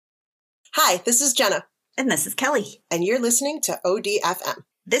Hi, this is Jenna. And this is Kelly. And you're listening to ODFM.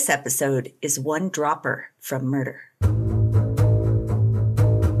 This episode is One Dropper from Murder.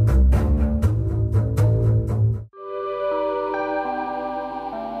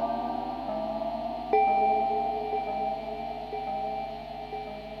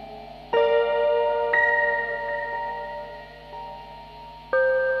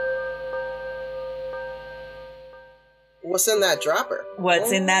 What's in that dropper?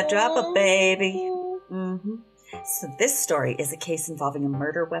 What's in that dropper, baby? Mm-hmm. So this story is a case involving a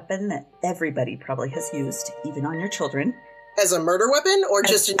murder weapon that everybody probably has used, even on your children. As a murder weapon or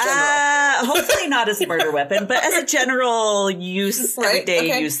just in general? Hopefully not as a murder weapon, but as a general use,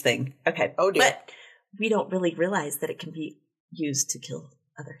 everyday use thing. Okay. Oh, dear. But we don't really realize that it can be used to kill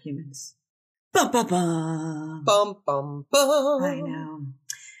other humans. Bum, bum, bum. Bum, bum, bum. I know.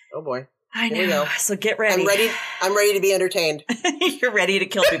 Oh, boy. I know. Here we go. So get ready. I'm ready to be entertained. You're ready to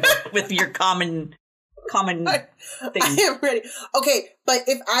kill people with your common thing. I am ready. Okay, but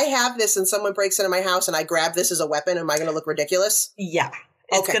if I have this and someone breaks into my house and I grab this as a weapon, am I going to look ridiculous? Yeah.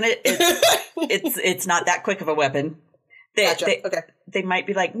 It's not that quick of a weapon. Gotcha. They might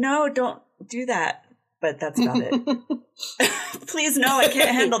be like, no, don't do that. But that's about it. Please, no, I can't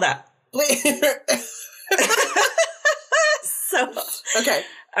handle that. Please. Okay.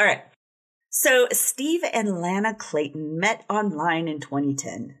 All right. So Steve and Lana Clayton met online in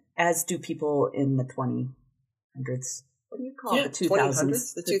 2010, as do people in the 2000s. What do you call it? The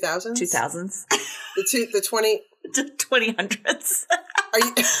 2000s? The 2000s? 2000s. The 2000s. Are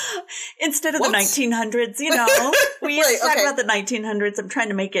you... Instead of the 1900s, we used to talk about the 1900s. I'm trying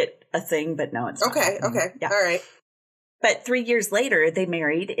to make it a thing, but no, it's not. Okay. Yeah. All right. But 3 years later, they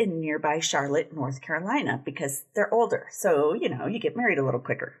married in nearby Charlotte, North Carolina, because they're older. So, you get married a little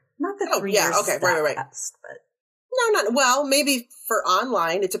quicker. Not that 3 years right. Fast, but... No, well, maybe for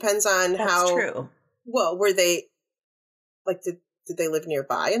online. It depends on That's true. Well, were they, did they live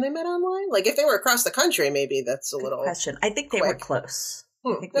nearby and they met online? Like, if they were across the country, maybe that's a Good little question. I think they were close.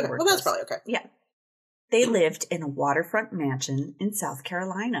 That's probably okay. Yeah. They lived in a waterfront mansion in South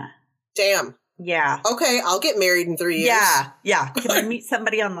Carolina. Damn. Yeah. Okay, I'll get married in 3 years. Yeah. Can I meet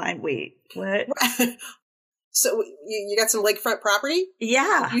somebody online? Wait, what? So you got some lakefront property?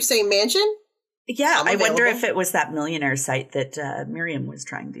 Yeah. You say mansion? Yeah. I wonder if it was that millionaire site that Miriam was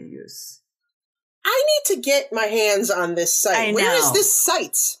trying to use. I need to get my hands on this site. Where is this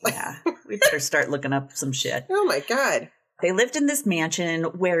site? Yeah. We better start looking up some shit. Oh, my God. They lived in this mansion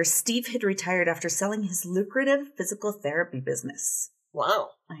where Steve had retired after selling his lucrative physical therapy business. Wow.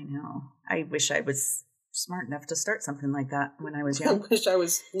 I know. I wish I was smart enough to start something like that when I was young. I wish I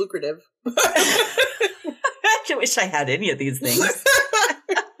was lucrative. I wish I had any of these things.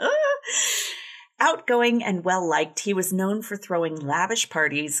 Outgoing and well-liked, he was known for throwing lavish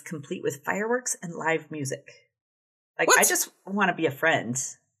parties complete with fireworks and live music. I just want to be a friend.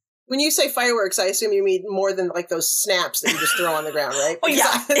 When you say fireworks, I assume you mean more than those snaps that you just throw on the ground, right? Oh,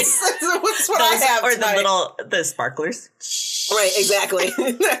 yeah. That's what I have Or tonight. the sparklers. Right, exactly.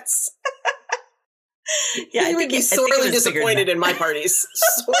 That's... Yeah, you would be sorely disappointed in my parties.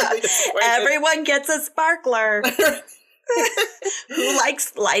 Sorely disappointed. Everyone gets a sparkler. Who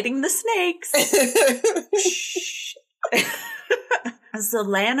likes lighting the snakes? So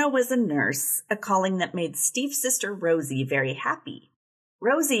Lana was a nurse, a calling that made Steve's sister Rosie very happy.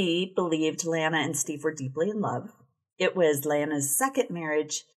 Rosie believed Lana and Steve were deeply in love. It was Lana's second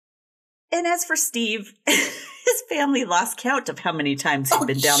marriage. And as for Steve, his family lost count of how many times he'd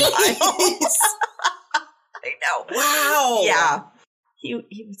been down the aisle. I know. Wow. Yeah.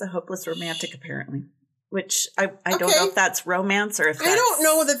 He was a hopeless romantic, apparently. Which I don't know if that's romance or if that's... I don't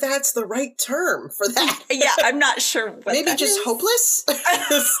know that that's the right term for that. Yeah, I'm not sure what Maybe just is. Hopeless?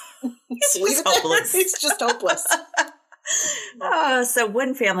 It's hopeless. It's just hopeless. So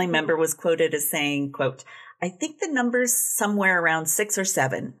one family member was quoted as saying, quote, "I think the number's somewhere around 6 or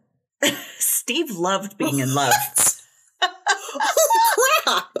 7. Steve loved being in love." Holy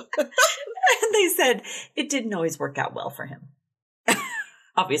crap! And they said it didn't always work out well for him.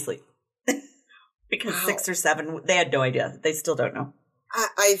 Obviously. Because 6 or 7, they had no idea. They still don't know.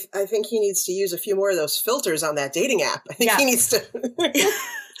 I think he needs to use a few more of those filters on that dating app. I think he needs to...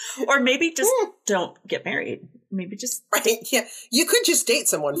 Or maybe just don't get married. Maybe just... Right, yeah. You could just date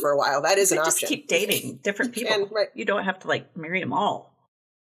someone for a while. That is an option. Just keep dating different people. You don't have to, marry them all.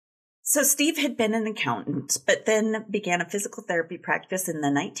 So Steve had been an accountant, but then began a physical therapy practice in the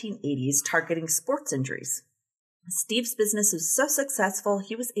 1980s targeting sports injuries. Steve's business was so successful,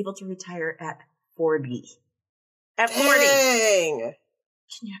 he was able to retire at 40. At 40. Dang.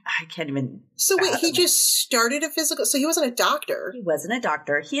 I can't even. So wait, he just started a physical. So he wasn't a doctor. He wasn't a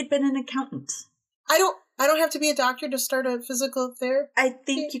doctor. He had been an accountant. I don't have to be a doctor to start a physical therapy. I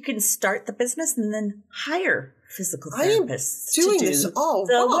think you can start the business and then hire physical therapists doing to do this all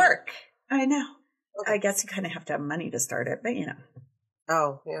the wrong. work. I know. Okay. I guess you kind of have to have money to start it, but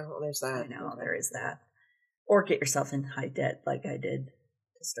Oh, yeah, well, there's that. I know there is that. Or get yourself in high debt like I did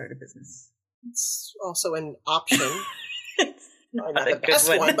to start a business. It's also an option. It's not Not a the good best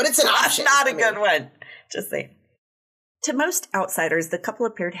one, but it's an option. Not a good one. Just saying. To most outsiders, the couple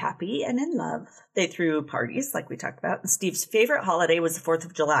appeared happy and in love. They threw parties, like we talked about. And Steve's favorite holiday was the 4th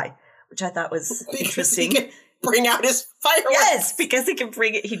of July, which I thought was interesting. He could bring out his fireworks. Yes, because he could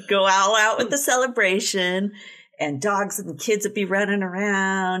bring it. He'd go all out with the celebration, and dogs and kids would be running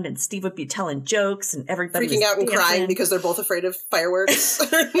around, and Steve would be telling jokes, and everybody Freaking was out and dancing. crying because they're both afraid of fireworks.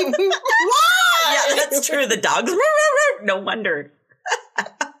 Yeah, that's true. The dogs. No wonder.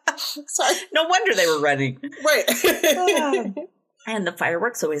 Sorry. No wonder they were running. Right. And the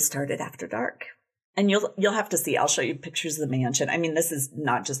fireworks always started after dark. And you'll have to see. I'll show you pictures of the mansion. I mean, this is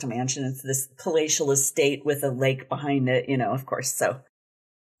not just a mansion. It's this palatial estate with a lake behind it, of course. So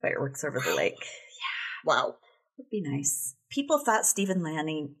fireworks over the lake. Yeah. Wow. Would be nice. People thought Stephen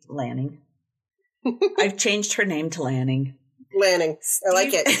Lanning. I've changed her name to Lanning. Lanning. I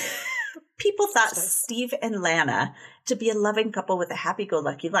like it. People thought Steve and Lana to be a loving couple with a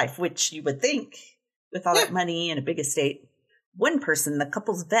happy-go-lucky life, which you would think, with all that money and a big estate. One person, the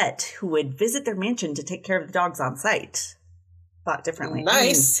couple's vet, who would visit their mansion to take care of the dogs on site, thought differently.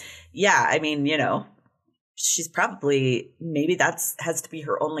 Nice. I mean, she's probably, maybe has to be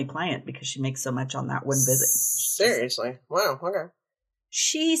her only client because she makes so much on that one visit. Seriously. Wow. Okay.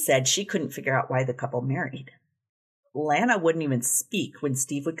 She said she couldn't figure out why the couple married. Lana wouldn't even speak when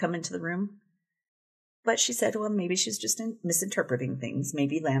Steve would come into the room. But she said, well, maybe she's just misinterpreting things.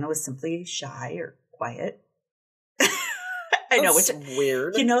 Maybe Lana was simply shy or quiet. I know, which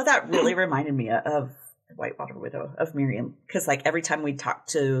weird. That really reminded me of the Whitewater Widow, of Miriam. Because every time we talked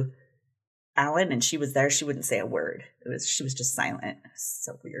to Alan and she was there, she wouldn't say a word. She was just silent.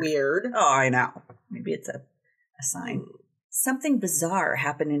 So weird. Weird. Oh, I know. Maybe it's a sign. Something bizarre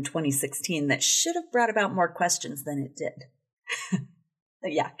happened in 2016 that should have brought about more questions than it did.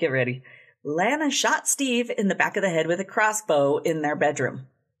 Yeah, get ready. Lana shot Steve in the back of the head with a crossbow in their bedroom.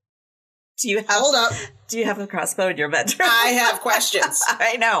 Hold up. Do you have a crossbow in your bedroom? I have questions.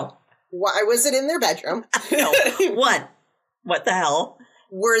 I know. Why was it in their bedroom? No. One, what the hell?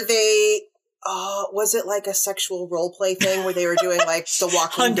 Were they... was it like a sexual role play thing where they were doing like The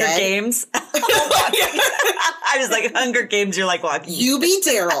Walking Hunger Dead? Games. I was like, Hunger Games, you're like Walking You be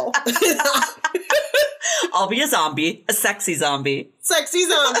Daryl. I'll be a zombie, a sexy zombie. Sexy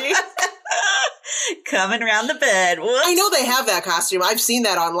zombie. Coming around the bed. Whoops. I know they have that costume. I've seen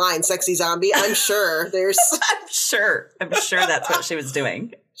that online, sexy zombie. I'm sure there's... I'm sure that's what she was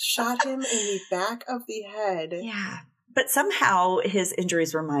doing. Shot him in the back of the head. Yeah. But somehow his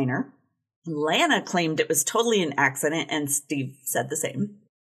injuries were minor. Lana claimed it was totally an accident, and Steve said the same.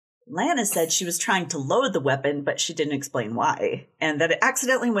 Lana said she was trying to load the weapon, but she didn't explain why, and that it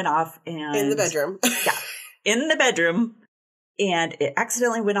accidentally went off. And in the bedroom. Yeah, in the bedroom, and it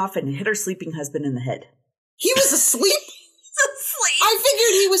accidentally went off and hit her sleeping husband in the head. He was asleep? Asleep. I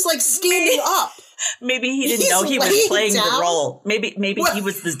figured he was like standing up. Maybe he didn't know he was playing the role. Maybe he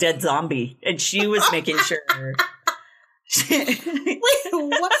was the dead zombie, and she was making sure. Wait,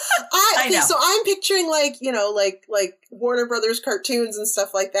 what? I know. So I'm picturing like Warner Brothers cartoons and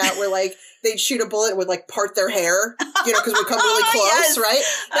stuff like that, where like they'd shoot a bullet and would like part their hair, because we come really close, Yes. right?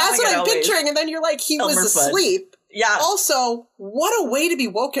 That's what I'm picturing. And then you're like, he was Elmer Fudd. asleep. Yeah. Also, what a way to be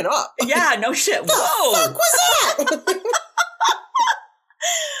woken up. Yeah, no shit. Whoa. What the fuck was that?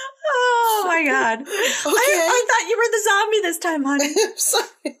 Oh my God. Okay. I thought you were the zombie this time, honey.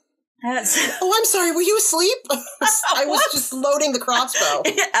 Sorry. That's I'm sorry. Were you asleep? I was just loading the crossbow.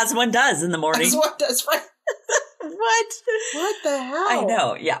 as one does in the morning. As one does, right? What? What the hell? I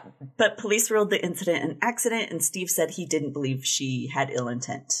know, yeah. But police ruled the incident an accident, and Steve said he didn't believe she had ill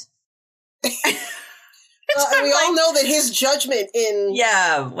intent. We all know that his judgment in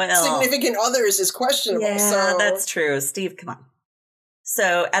significant others is questionable. Yeah, so. That's true. Steve, come on.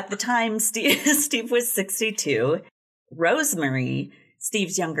 So at the time, Steve was 62. Rosemary,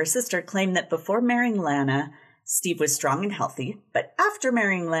 Steve's younger sister, claimed that before marrying Lana, Steve was strong and healthy, but after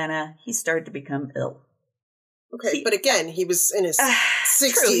marrying Lana, he started to become ill. Okay, but again, he was in his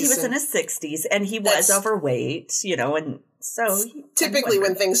 60s. True, he was in his 60s, and he was overweight, and so... Typically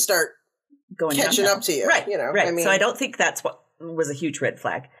when things start going catching downhill. up to you. Right, right. I mean, so I don't think that's what was a huge red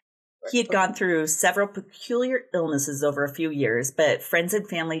flag. He had gone through several peculiar illnesses over a few years, but friends and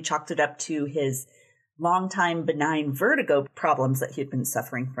family chalked it up to his long-time benign vertigo problems that he'd been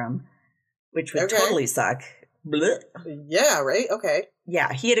suffering from, which would totally suck. Blech. Yeah, right? Okay.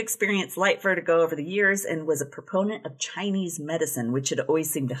 Yeah, he had experienced light vertigo over the years and was a proponent of Chinese medicine, which had always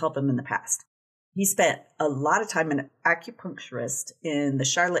seemed to help him in the past. He spent a lot of time with an acupuncturist in the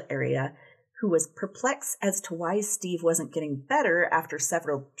Charlotte area who was perplexed as to why Steve wasn't getting better after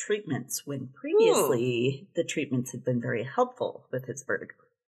several treatments when previously the treatments had been very helpful with his vertigo.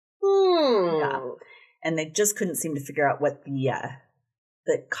 Yeah. And they just couldn't seem to figure out what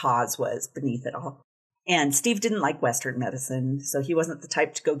the cause was beneath it all. And Steve didn't like Western medicine, so he wasn't the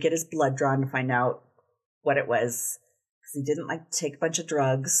type to go get his blood drawn to find out what it was. Because he didn't like to take a bunch of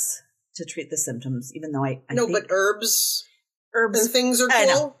drugs to treat the symptoms, even though I think but herbs and things are cool. I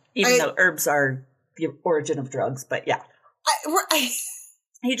know, even though herbs are the origin of drugs, but yeah.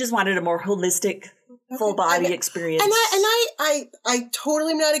 He just wanted a more holistic, full body experience. And I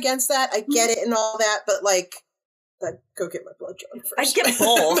totally am not against that. I get it and all that, but like, I'd go get my blood drawn first. I'd get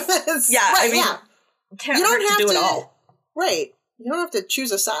both. Yeah, right, I mean, you don't have to do it all. Right. You don't have to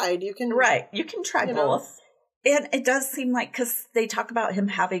choose a side. You can. Right. You can try both. And it does seem like, because they talk about him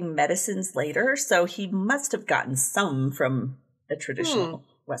having medicines later, so he must have gotten some from a traditional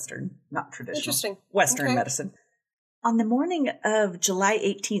Western, not traditional, Western medicine. On the morning of July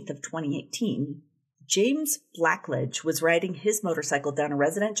 18th of 2018, James Blackledge was riding his motorcycle down a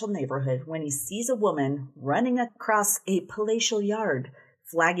residential neighborhood when he sees a woman running across a palatial yard,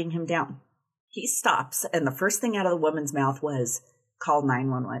 flagging him down. He stops, and the first thing out of the woman's mouth was, "Call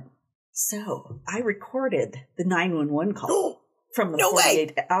 911. So I recorded the 911 call from the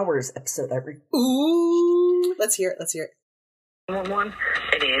 48 Hours episode. Ooh. Let's hear it. 911?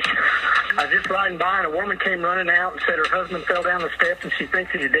 It is. I was just riding by, and a woman came running out and said her husband fell down the steps and she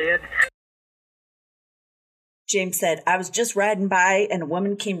thinks he's dead. James said, "I was just riding by, and a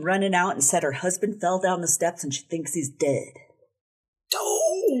woman came running out and said her husband fell down the steps and she thinks he's dead."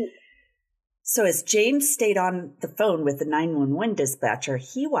 Oh. So as James stayed on the phone with the 911 dispatcher,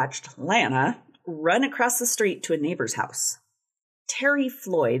 he watched Lana run across the street to a neighbor's house. Terry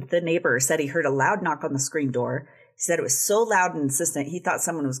Floyd, the neighbor, said he heard a loud knock on the screen door. He said it was so loud and insistent he thought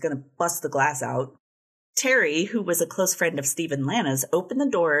someone was going to bust the glass out. Terry, who was a close friend of Steve and Lana's, opened the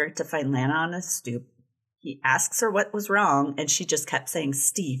door to find Lana on a stoop. He asks her what was wrong, and she just kept saying,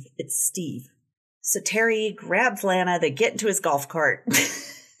 "Steve, it's Steve." So Terry grabs Lana, they get into his golf cart.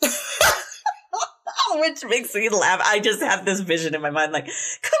 Which makes me laugh. I just have this vision in my mind like,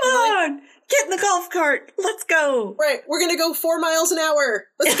 come on, get in the golf cart. Let's go. Right. We're going to go 4 miles an hour.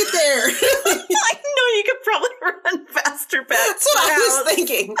 Let's get there. I know you could probably run faster back. That's what I was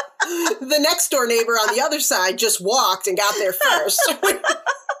thinking. The next door neighbor on the other side just walked and got there first.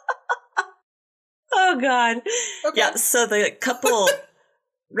 Oh, God. Okay. Yeah, so the couple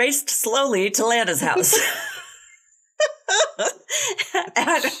raced slowly to Lana's house.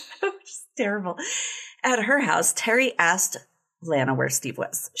 It's terrible. At her house, Terry asked Lana where Steve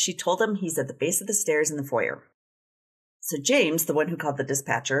was. She told him he's at the base of the stairs in the foyer. So James, the one who called the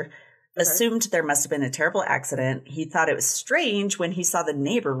dispatcher, assumed there must have been a terrible accident. He thought it was strange when he saw the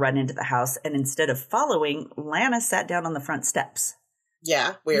neighbor run into the house, and instead of following, Lana sat down on the front steps.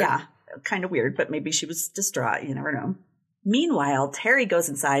 Yeah, weird. Yeah, kind of weird, but maybe she was distraught. You never know. Meanwhile, Terry goes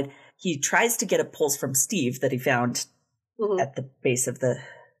inside. He tries to get a pulse from Steve that he found at the base of the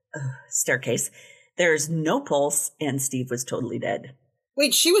staircase. There's no pulse, and Steve was totally dead.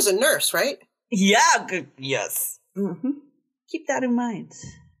 Wait, she was a nurse, right? Yeah, yes. Mm-hmm. Keep that in mind.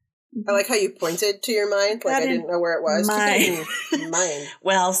 I like how you pointed to your mind, like I didn't know where it was. Keep it in mind.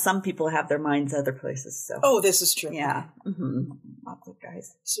 Well, some people have their minds other places, so. Oh, this is true. Yeah. Mm-hmm. Lots of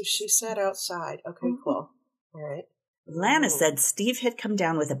guys. So she sat outside. Okay, cool. All right. Lana said Steve had come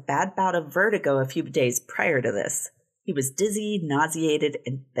down with a bad bout of vertigo a few days prior to this. He was dizzy, nauseated,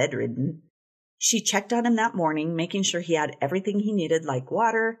 and bedridden. She checked on him that morning, making sure he had everything he needed, like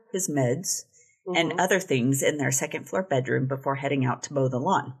water, his meds, and other things in their second-floor bedroom before heading out to mow the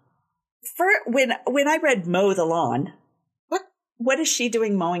lawn. When I read mow the lawn, what is she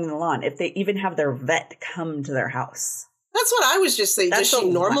doing mowing the lawn if they even have their vet come to their house? That's what I was just saying. Does she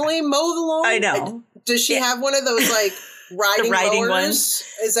normally mow the lawn? I know. Does she have one of those, like, riding mowers? Ones?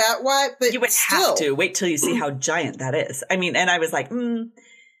 Is that what? But you would have to. Wait till you see how giant that is. I mean, and I was like, I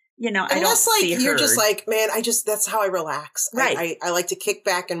don't see her. You're just like, man, that's how I relax. Right. I like to kick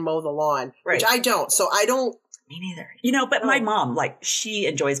back and mow the lawn, right. Which I don't. So I don't. Me neither. But my mom, she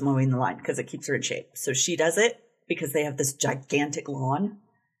enjoys mowing the lawn because it keeps her in shape. So she does it because they have this gigantic lawn.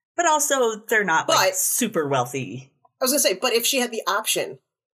 But also, they're not super wealthy. I was going to say, but if she had the option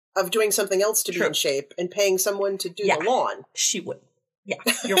of doing something else to be in shape and paying someone to do the lawn. She would. Yeah,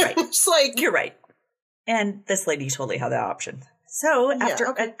 you're right. It's like, you're right. And this lady totally had that option. So after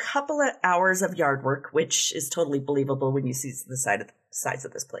a couple of hours of yard work, which is totally believable when you see the size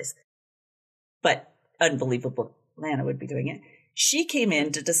of this place, but unbelievable Lana would be doing it, she came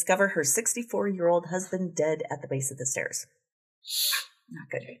in to discover her 64-year-old husband dead at the base of the stairs. Not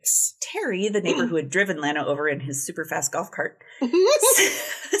good. Terry, the neighbor who had driven Lana over in his super fast golf cart,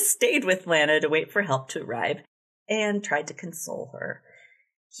 stayed with Lana to wait for help to arrive and tried to console her.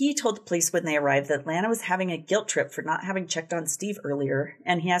 He told the police when they arrived that Lana was having a guilt trip for not having checked on Steve earlier,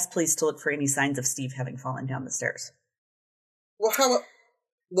 and he asked police to look for any signs of Steve having fallen down the stairs. Well,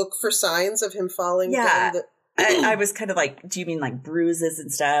 look for signs of him falling down the... I was kind of like, do you mean like bruises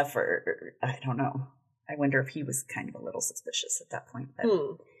and stuff? Or I don't know. I wonder if he was kind of a little suspicious at that point. But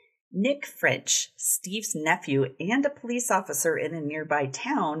Nick French, Steve's nephew and a police officer in a nearby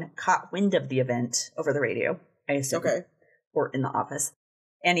town, caught wind of the event over the radio, I assume, or in the office.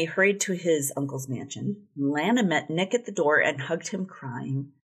 And he hurried to his uncle's mansion. Lana met Nick at the door and hugged him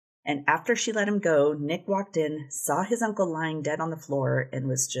crying. And after she let him go, Nick walked in, saw his uncle lying dead on the floor, and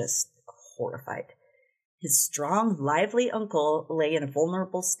was just horrified. His strong, lively uncle lay in a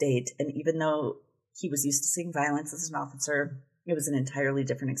vulnerable state, and even though he was used to seeing violence as an officer, it was an entirely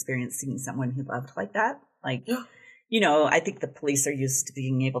different experience seeing someone he loved like that. Like, I think the police are used to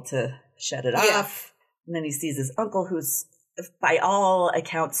being able to shut it off. And then he sees his uncle, who's by all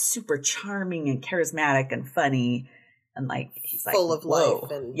accounts super charming and charismatic and funny, and like he's like full of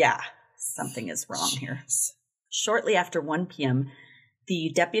life and something is wrong here. Shortly after 1 p.m.,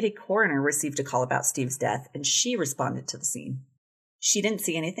 the deputy coroner received a call about Steve's death, and she responded to the scene. She didn't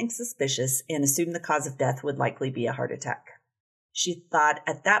see anything suspicious and assumed the cause of death would likely be a heart attack. She thought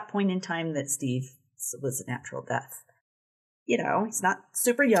at that point in time that Steve was a natural death. He's not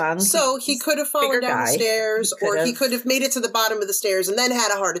super young. So he could have fallen down the stairs, or he could have made it to the bottom of the stairs and then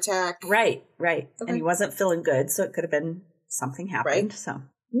had a heart attack. Right. Okay. And he wasn't feeling good, so it could have been something happened. Right. So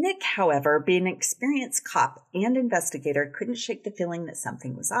Nick, however, being an experienced cop and investigator, couldn't shake the feeling that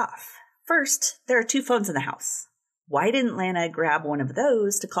something was off. First, there are 2 phones in the house. Why didn't Lana grab one of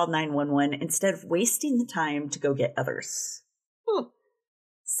those to call 911 instead of wasting the time to go get others?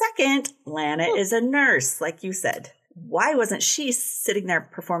 Second, Lana is a nurse, like you said. Why wasn't she sitting there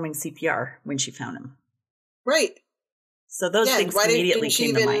performing CPR when she found him? Right. So those things immediately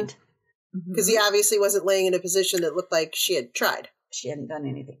came to mind. Because he obviously wasn't laying in a position that looked like she had tried. She hadn't done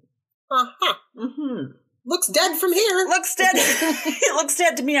anything. Looks dead from here. Looks dead. It looks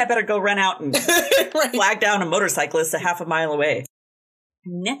dead to me. I better go run out and flag down a motorcyclist a half a mile away.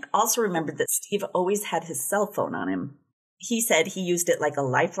 Nick also remembered that Steve always had his cell phone on him. He said he used it like a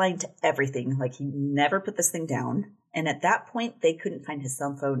lifeline to everything, like he never put this thing down. And at that point, they couldn't find his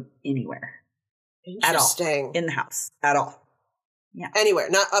cell phone anywhere. Interesting. At all. In the house. At all. Yeah. Anywhere.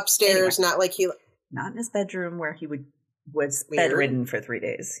 Not upstairs, not like he... Not in his bedroom where he was bedridden for 3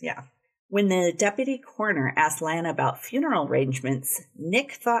 days. Yeah. When the deputy coroner asked Lana about funeral arrangements,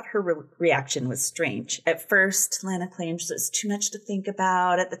 Nick thought her reaction was strange. At first, Lana claims it was too much to think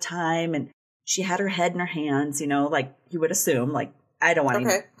about at the time, and she had her head in her hands, like you would assume, like, I don't want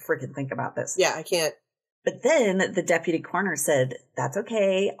to freaking think about this. Yeah, I can't. But then the deputy coroner said, that's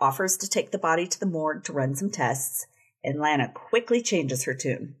okay, offers to take the body to the morgue to run some tests, and Lana quickly changes her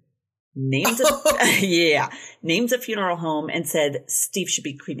tune. Names a funeral home and said Steve should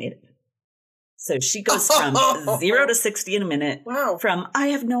be cremated. So she goes from 0 to 60 in a minute. Wow. From I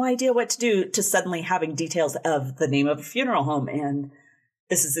have no idea what to do to suddenly having details of the name of a funeral home. And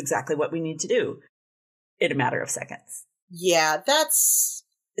this is exactly what we need to do in a matter of seconds. Yeah, it's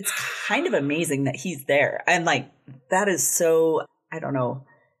kind of amazing that he's there. And like, that is so, I don't know,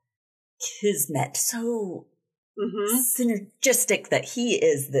 kismet, so synergistic that he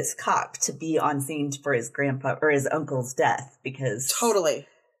is this cop to be on scene for his grandpa or his uncle's death, because totally.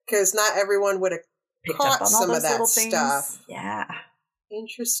 Because not everyone would have caught some of that stuff. Yeah.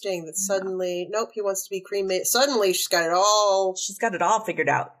 Interesting that suddenly, he wants to be cremated. Suddenly she's got it all. She's got it all figured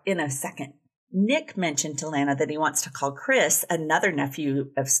out in a second. Nick mentioned to Lana that he wants to call Chris, another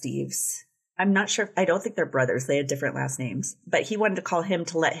nephew of Steve's. I'm not sure. I don't think they're brothers. They had different last names. But he wanted to call him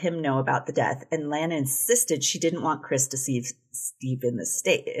to let him know about the death. And Lana insisted she didn't want Chris to see Steve in this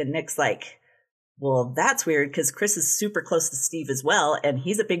state. And Nick's like, well, that's weird because Chris is super close to Steve as well. And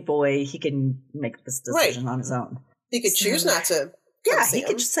he's a big boy. He can make this decision on his own. He could choose not to. Yeah, he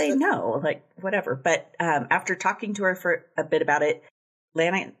could just say no, like whatever. But after talking to her for a bit about it,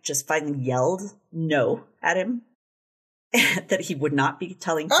 Lana just finally yelled no at him, that he would not be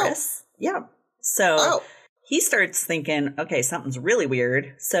telling Chris. Yeah. So he starts thinking, okay, something's really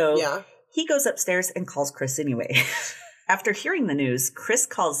weird. So Yeah. he goes upstairs and calls Chris anyway. After hearing the news, Chris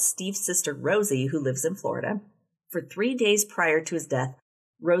calls Steve's sister Rosie, who lives in Florida. For 3 days prior to his death,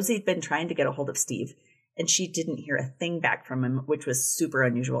 Rosie had been trying to get a hold of Steve, and she didn't hear a thing back from him, which was super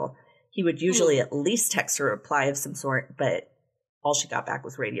unusual. He would usually at least text her a reply of some sort, but all she got back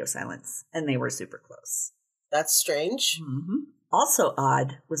was radio silence, and they were super close. That's strange. Mm-hmm. Also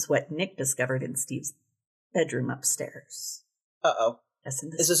odd was what Nick discovered in Steve's bedroom upstairs. Uh-oh. Yes,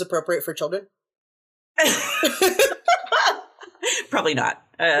 Is this appropriate for children? Probably not.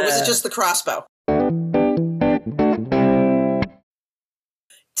 Or was it just the crossbow?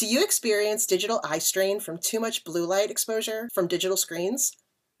 Do you experience digital eye strain from too much blue light exposure from digital screens?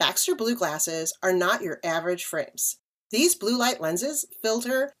 Baxter Blue glasses are not your average frames. These blue light lenses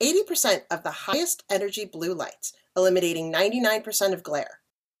filter 80% of the highest energy blue light, eliminating 99% of glare.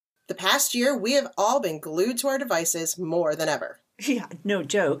 The past year, we have all been glued to our devices more than ever. Yeah, no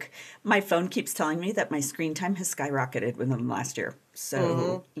joke. My phone keeps telling me that my screen time has skyrocketed within the last year.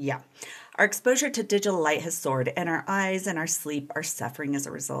 So, yeah. Our exposure to digital light has soared, and our eyes and our sleep are suffering as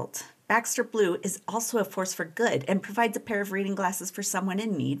a result. Baxter Blue is also a force for good and provides a pair of reading glasses for someone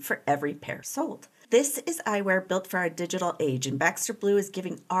in need for every pair sold. This is eyewear built for our digital age, and Baxter Blue is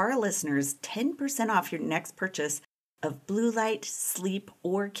giving our listeners 10% off your next purchase of blue light, sleep,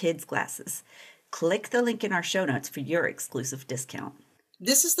 or kids glasses. Click the link in our show notes for your exclusive discount.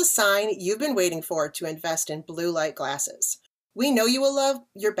 This is the sign you've been waiting for to invest in blue light glasses. We know you will love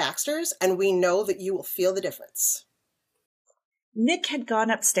your Baxters, and we know that you will feel the difference. Nick had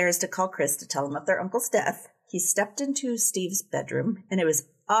gone upstairs to call Chris to tell him of their uncle's death. He stepped into Steve's bedroom, and it was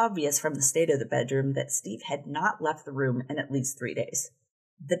obvious from the state of the bedroom that Steve had not left the room in at least 3 days.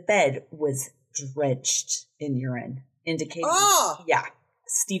 The bed was drenched in urine, indicating, yeah,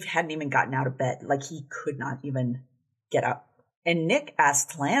 Steve hadn't even gotten out of bed. Like, he could not even get up. And Nick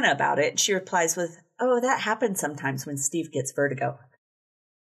asked Lana about it. She replies with, oh, that happens sometimes when Steve gets vertigo.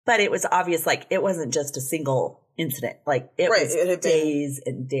 But it was obvious, like, it wasn't just a single incident. Like, it was days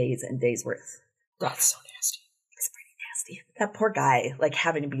and days and days worth. That's so nasty. It's pretty nasty. That poor guy, like,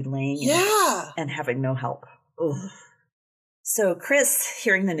 having to be laying and having no help. Ugh. So Chris,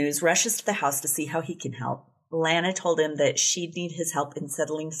 hearing the news, rushes to the house to see how he can help. Lana told him that she'd need his help in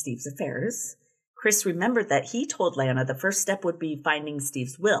settling Steve's affairs. Chris remembered that he told Lana the first step would be finding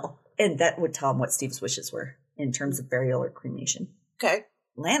Steve's will, and that would tell him what Steve's wishes were in terms of burial or cremation. Okay.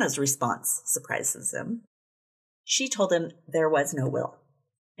 Lana's response surprises him. She told him there was no will.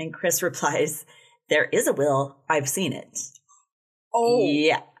 And Chris replies, there is a will. I've seen it. Oh.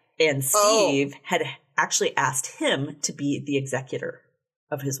 Yeah. And Steve had actually asked him to be the executor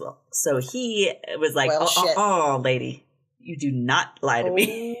of his will. So he was like, lady, you do not lie to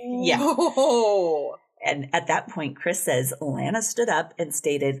me. Yeah. And at that point, Chris says, Lana stood up and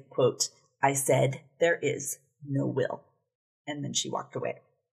stated, quote, I said, there is no will. And then she walked away.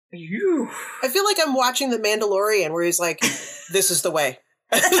 I feel like I'm watching The Mandalorian where he's like, this is the way.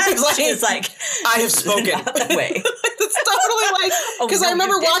 He's like, I have spoken. Not the way. It's totally like, because I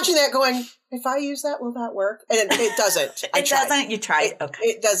remember watching that going, if I use that, will that work? And it doesn't. It doesn't? You tried? Okay.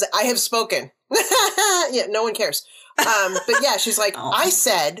 It doesn't. I have spoken. Yeah, no one cares. But yeah, she's like, I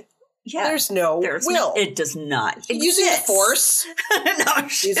said, there's no will. It does not exist. Using the Force. No,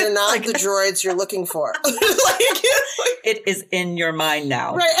 these are not the droids you're looking for. It is in your mind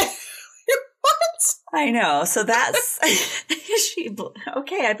now. Right. What? I know. So that's,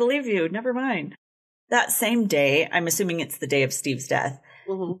 okay, I believe you. Never mind. That same day, I'm assuming it's the day of Steve's death,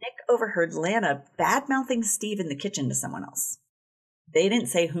 Nick overheard Lana bad-mouthing Steve in the kitchen to someone else. They didn't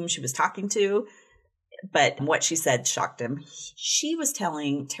say whom she was talking to, but what she said shocked him. She was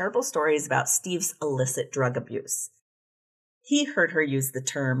telling terrible stories about Steve's illicit drug abuse. He heard her use the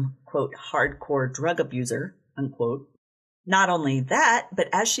term, quote, hardcore drug abuser, unquote. Not only that, but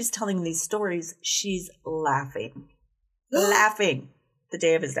as she's telling these stories, she's laughing. Laughing the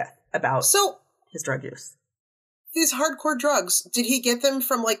day of his death about his drug use. These hardcore drugs, did he get them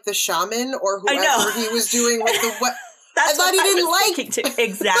from like the shaman or whoever he was doing with the what? That's I thought what he didn't like.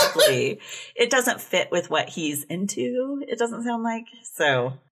 Exactly. It doesn't fit with what he's into. It doesn't sound like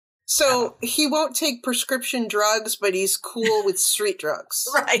so. He won't take prescription drugs, but he's cool with street drugs.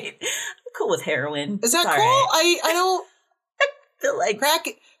 Right. I'm cool with heroin. Is that it's cool? Right. I don't feel like crack.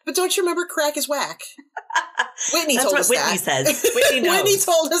 But don't you remember crack is whack? Whitney That's told what us Whitney that. says. Whitney knows. Whitney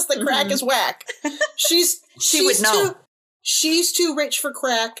told us that crack is whack. She would know. She's too rich for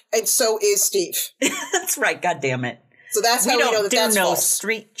crack, and so is Steve. That's right. God damn it. So that's how we know that that's no false.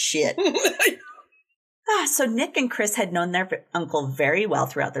 Street shit. So Nick and Chris had known their uncle very well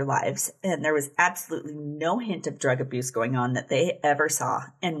throughout their lives, and there was absolutely no hint of drug abuse going on that they ever saw.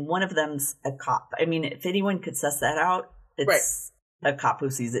 And one of them's a cop. I mean, if anyone could suss that out, it's a cop who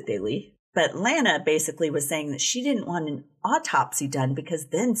sees it daily. But Lana basically was saying that she didn't want an autopsy done because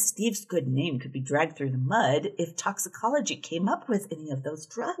then Steve's good name could be dragged through the mud if toxicology came up with any of those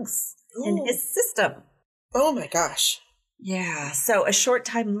drugs in his system. Oh my gosh. Yeah, so a short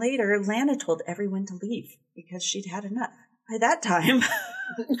time later, Lana told everyone to leave because she'd had enough. By that time,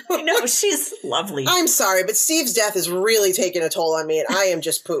 I know, she's lovely. I'm sorry, but Steve's death is really taking a toll on me, and I am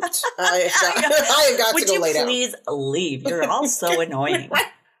just pooped. I have got to go lay down. Would you please leave? You're all so annoying.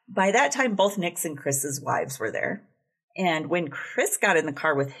 By that time, both Nick's and Chris's wives were there. And when Chris got in the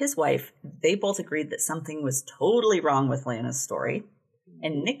car with his wife, they both agreed that something was totally wrong with Lana's story.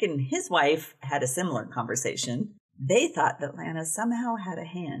 And Nick and his wife had a similar conversation. They thought that Lana somehow had a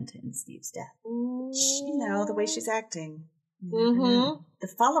hand in Steve's death. You know, the way she's acting. Mm-hmm. The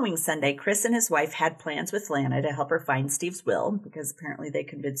following Sunday, Chris and his wife had plans with Lana to help her find Steve's will because apparently they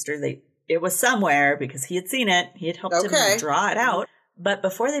convinced her it was somewhere because he had seen it. He had helped him draw it out. But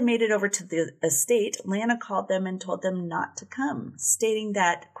before they made it over to the estate, Lana called them and told them not to come, stating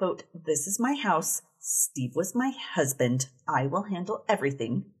that, quote, "This is my house. Steve was my husband. I will handle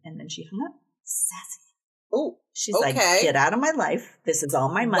everything." And then she hung up. Sassy. Oh, she's like, "Get out of my life. This is all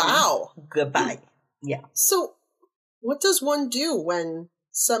my money. Wow. Goodbye." Yeah. So what does one do when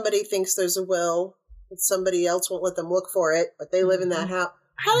somebody thinks there's a will and somebody else won't let them look for it, but they live in that house?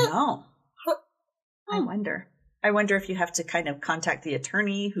 I know. I wonder if you have to kind of contact the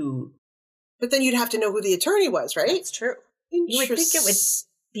attorney who... But then you'd have to know who the attorney was, right? That's true. You would think it would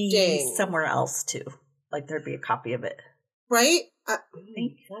be somewhere else, too. Like there'd be a copy of it. Right? I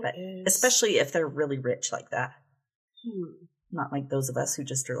think. But especially if they're really rich like that. Not like those of us who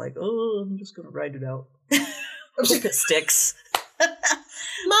just are like, "Oh, I'm just going to write it out." With the sticks.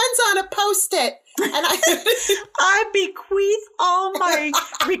 Mine's on a Post-it. And I bequeath all my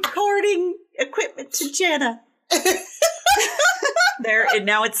recording equipment to Jenna. There, and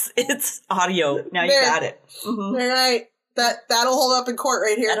now it's audio. Now you got it. Mm-hmm. All right. That'll hold up in court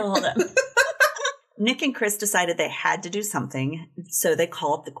right here. That'll hold up. Nick and Chris decided they had to do something, so they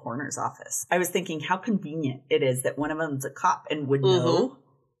called the coroner's office. I was thinking how convenient it is that one of them's a cop and would know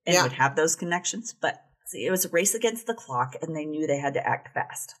and would have those connections. But see, it was a race against the clock, and they knew they had to act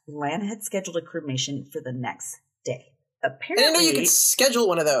fast. Lana had scheduled a cremation for the next day. Apparently, I didn't know you could schedule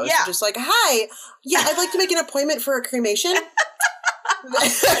one of those. Yeah. Just like, "Hi, I'd like to make an appointment for a cremation."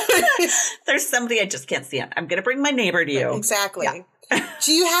 There's somebody I just can't stand. I'm going to bring my neighbor to you. Exactly. Yeah.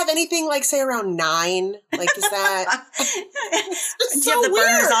 Do you have anything like, say, around 9? Like, is that... Do you have the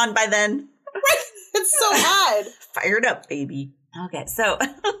burners on by then? Right. It's so odd. Fired up, baby. Okay, so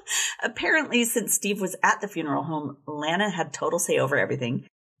apparently since Steve was at the funeral home, Lana had total say over everything.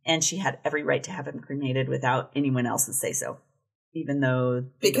 And she had every right to have him cremated without anyone else's say-so. Even though...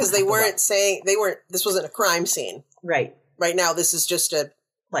 Because they weren't saying... This wasn't a crime scene. Right. Right now, this is just a...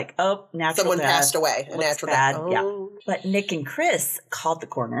 Like, natural someone death. Passed away. A natural bad. death. Yeah. But Nick and Chris called the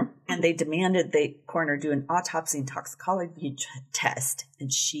coroner, and they demanded the coroner do an autopsy and toxicology test, and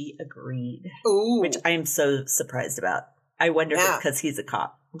she agreed. Ooh. Which I am so surprised about. I wonder if it's because he's a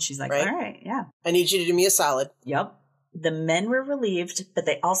cop. And she's like, all right, yeah. I need you to do me a solid. Yep. The men were relieved, but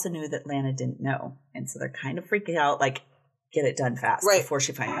they also knew that Lana didn't know. And so they're kind of freaking out, like, get it done fast before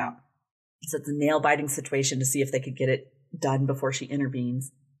she finds out. So it's a nail-biting situation to see if they could get it done before she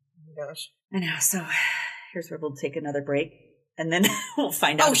intervenes. Oh my gosh. I know. So here's where we'll take another break, and then we'll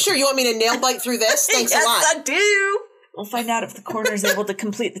find out. Oh, sure. You want me to nail bite through this? Thanks a lot. Yes, I do. We'll find out if the coroner is able to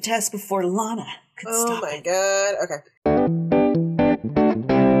complete the test before Lana could stop it. God. Okay.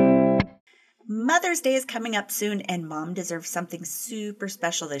 Mother's Day is coming up soon, and Mom deserves something super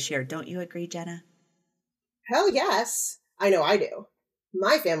special this year. Don't you agree, Jenna? Hell yes. I know I do.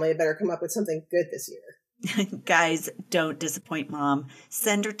 My family had better come up with something good this year. Guys, don't disappoint Mom.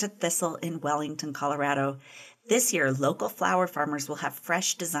 Send her to Thistle in Wellington, Colorado. This year, local flower farmers will have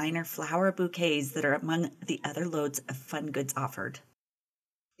fresh designer flower bouquets that are among the other loads of fun goods offered.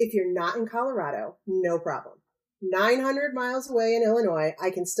 If you're not in Colorado, no problem. 900 miles away in Illinois, I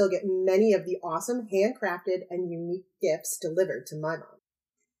can still get many of the awesome handcrafted and unique gifts delivered to my mom.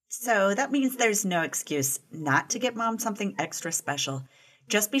 So that means there's no excuse not to get Mom something extra special.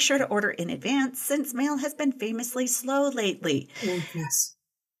 Just be sure to order in advance since mail has been famously slow lately. Oh, yes.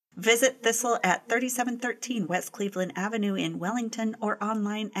 Visit Thistle at 3713 West Cleveland Avenue in Wellington or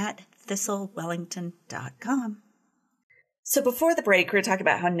online at thistlewellington.com. So before the break, we were talking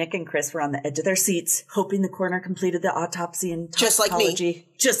about how Nick and Chris were on the edge of their seats, hoping the coroner completed the autopsy and Just like toxicology.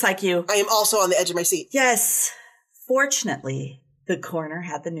 Just like you. I am also on the edge of my seat. Yes. Fortunately, the coroner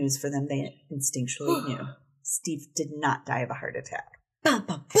had the news for them. They instinctually knew. Steve did not die of a heart attack. Did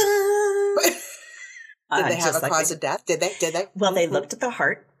they have a cause of death? Did they? Well, they looked at the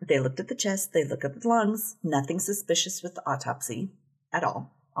heart. They looked at the chest. They looked at the lungs. Nothing suspicious with the autopsy at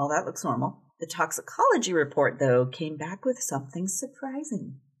all. All that looks normal. The toxicology report, though, came back with something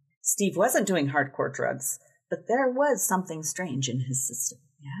surprising. Steve wasn't doing hardcore drugs, but there was something strange in his system.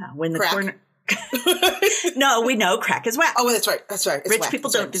 Yeah, when the coroner... No, we know crack is whack. Oh, that's right. That's right. Rich people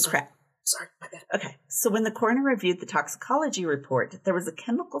don't do crack. Sorry, my bad. Okay, so when the coroner reviewed the toxicology report, there was a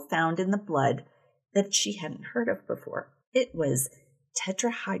chemical found in the blood that she hadn't heard of before. It was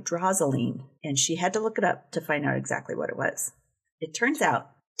tetrahydrozoline, and she had to look it up to find out exactly what it was. It turns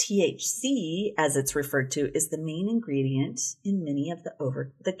out THC, as it's referred to, is the main ingredient in many of the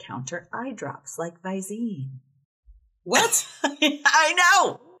over-the-counter eye drops like Visine. What? I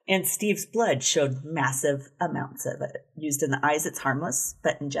know! And Steve's blood showed massive amounts of it. Used in the eyes, it's harmless,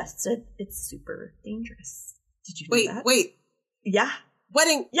 but ingested, it's super dangerous. Did you know that? Wait. Yeah.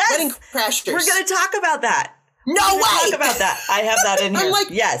 Wedding crashers. We're going to talk about that. No way! Talk about that. I have that in here. I'm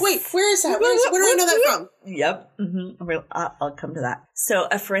like, yes. Wait, where is that? Where do I know that from? Yep. Mm-hmm. I'll come to that. So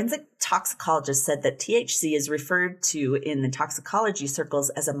a forensic toxicologist said that THC is referred to in the toxicology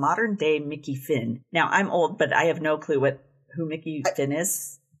circles as a modern day Mickey Finn. Now, I'm old, but I have no clue who Mickey Finn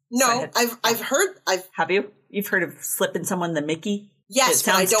is. No, so I've heard. Have you? You've heard of slipping someone the Mickey? Yes,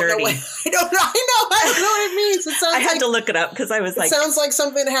 but I don't dirty. know what I don't know. I don't know what it means. It sounds I had to look it up because I was like, it sounds like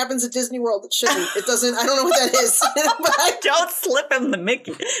something that happens at Disney World that shouldn't. It doesn't. I don't know what that is. But don't slip him the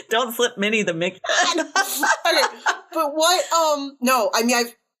Mickey. Don't slip Minnie the Mickey. Okay, but what? No. I mean,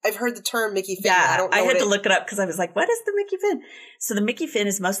 I've heard the term Mickey Finn. Yeah, I had to look it up because I was like, what is the Mickey Finn? So the Mickey Finn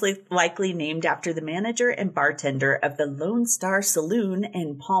is mostly likely named after the manager and bartender of the Lone Star Saloon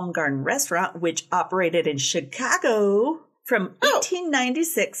and Palm Garden Restaurant, which operated in Chicago from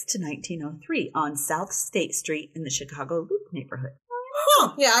 1896 to 1903 on South State Street in the Chicago Loop neighborhood.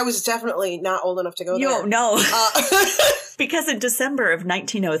 Huh. Yeah, I was definitely not old enough to go there. No. Because in December of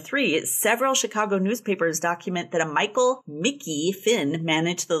 1903, several Chicago newspapers document that a Michael Mickey Finn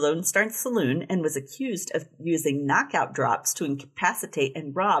managed the Lone Star Saloon and was accused of using knockout drops to incapacitate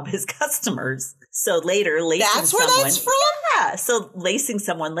and rob his customers. So later, lacing that's where someone... that's from? Yeah. So lacing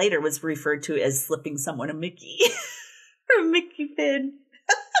someone later was referred to as slipping someone a Mickey. Or Mickey Finn.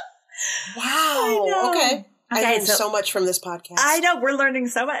 Wow. Okay. I learned so much from this podcast. I know. We're learning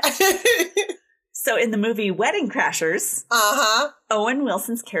so much. So in the movie Wedding Crashers, Owen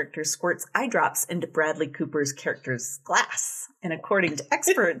Wilson's character squirts eye drops into Bradley Cooper's character's glass. And according to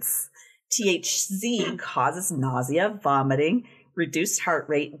experts, THC causes nausea, vomiting, reduced heart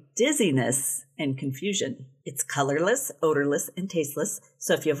rate, dizziness, and confusion. It's colorless, odorless, and tasteless.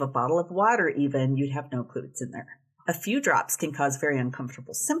 So if you have a bottle of water even, you'd have no clue it's in there. A few drops can cause very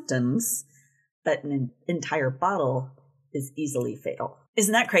uncomfortable symptoms, but an entire bottle is easily fatal.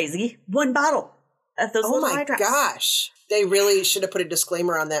 Isn't that crazy? One bottle of those little eye drops. Oh my gosh. They really should have put a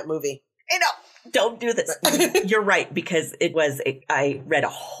disclaimer on that movie. I know. Don't do this. You're right, because it was, I read a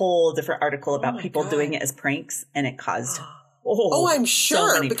whole different article about people doing it as pranks, and it caused... I'm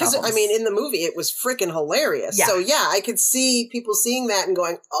sure. So because, problems. I mean, in the movie, it was freaking hilarious. Yeah. So, yeah, I could see people seeing that and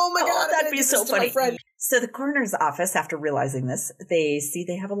going, oh my God, that'd be so funny. Friend. So the coroner's office, after realizing this, they see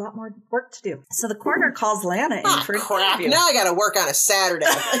they have a lot more work to do. So the coroner calls Lana in for an interview. Now I got to work on a Saturday.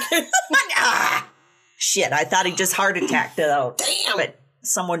 Shit, I thought he just heart attacked though. Damn. But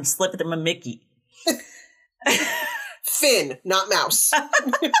someone slipped him a Mickey. Finn, not mouse.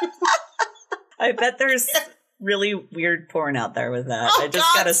 I bet there's really weird porn out there with that. Oh, I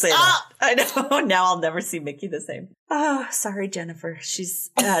just gotta say that. I know. Now I'll never see Mickey the same. Oh, sorry, Jennifer. She's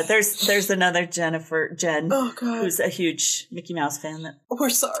there's another Jennifer, Jen, who's a huge Mickey Mouse fan. We're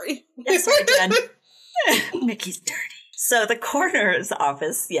sorry. Yeah, sorry, Jen. Mickey's dirty. So the coroner's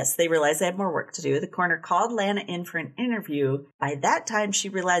office, yes, they realized they had more work to do. The coroner called Lana in for an interview. By that time, she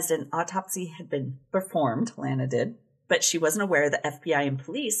realized an autopsy had been performed. Lana did. But she wasn't aware the FBI and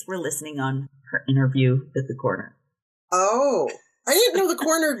police were listening on her interview with the coroner. Oh, I didn't know the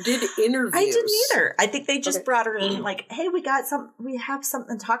coroner did interviews. I didn't either. I think they just brought her in like, hey, we have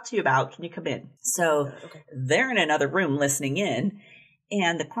something to talk to you about. Can you come in? So they're in another room listening in,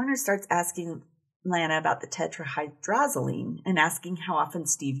 and the coroner starts asking Lana about the tetrahydrozoline and asking how often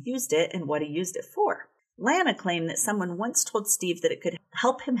Steve used it and what he used it for. Lana claimed that someone once told Steve that it could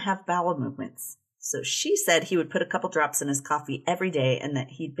help him have bowel movements. So she said he would put a couple drops in his coffee every day and that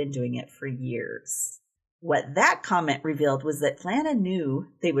he'd been doing it for years. What that comment revealed was that Lana knew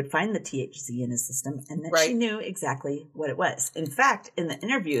they would find the THC in his system and that she knew exactly what it was. In fact, in the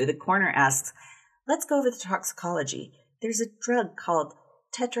interview, the coroner asks, let's go over the toxicology. There's a drug called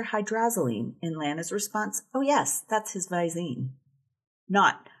tetrahydrozoline. In Lana's response, oh yes, that's his Visine.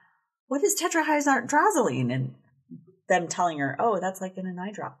 Not, what is tetrahydrozoline? And them telling her, oh, that's like in an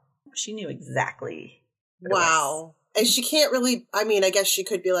eye drop. She knew exactly what it was. And she can't really, I mean, I guess she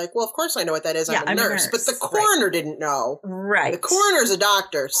could be like, well, of course I know what that is. I'm a nurse. But the coroner didn't know. Right. The coroner's a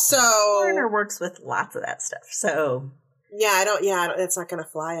doctor, so. The coroner works with lots of that stuff, so. Yeah, it's not going to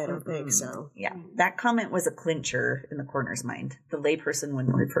fly, I don't think so. Yeah, that comment was a clincher in the coroner's mind. The layperson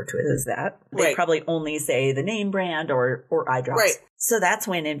wouldn't refer to it as that. They'd probably only say the name brand or eye drops. Right. So that's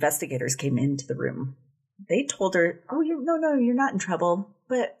when investigators came into the room. They told her, oh, no, you're not in trouble,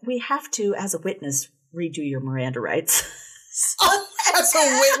 but we have to, as a witness, redo your Miranda rights. Oh, as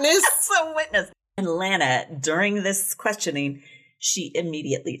a witness? As a witness. And Lana, during this questioning, she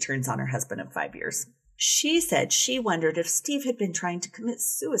immediately turns on her husband of 5 years. She said she wondered if Steve had been trying to commit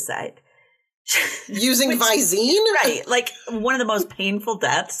suicide. Using Visine? Right. Like one of the most painful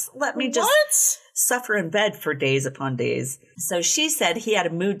deaths. Let me just suffer in bed for days upon days. So she said he had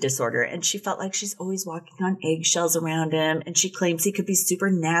a mood disorder and she felt like she's always walking on eggshells around him. And she claims he could be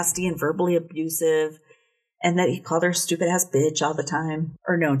super nasty and verbally abusive and that he called her stupid ass bitch all the time.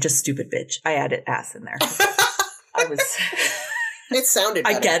 Or no, just stupid bitch. I added ass in there. It sounded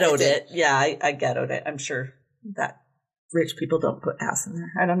better. I ghettoed it. Yeah, I ghettoed it. I'm sure that rich people don't put ass in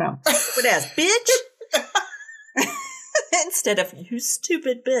there. I don't know. Put ass, bitch. Instead of you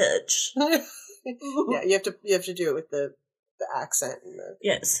stupid bitch. Yeah, you have to do it with the accent. And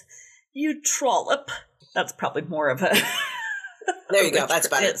yes. You trollop. That's probably more of a... There you go. That's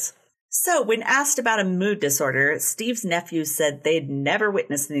better. So when asked about a mood disorder, Steve's nephew said they'd never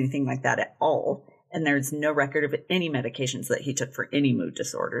witnessed anything like that at all. And there's no record of any medications that he took for any mood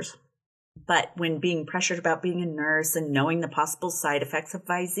disorders. But when being pressured about being a nurse and knowing the possible side effects of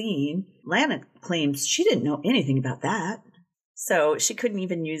Visine, Lana claims she didn't know anything about that. So she couldn't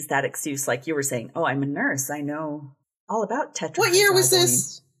even use that excuse like you were saying, oh, I'm a nurse. I know all about tetrahydrozoline. What year was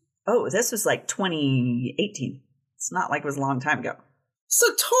this? Oh, this was like 2018. It's not like it was a long time ago. So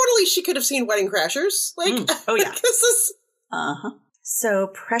totally she could have seen Wedding Crashers. Like, oh yeah. This is... Uh-huh. So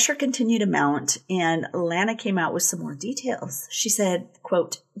pressure continued to mount, and Lana came out with some more details. She said,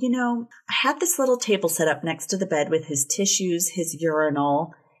 quote, I had this little table set up next to the bed with his tissues, his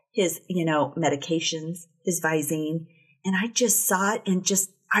urinal, his, medications, his Visine, and I just saw it and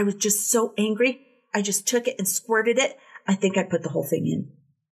I was just so angry. I just took it and squirted it. I think I put the whole thing in,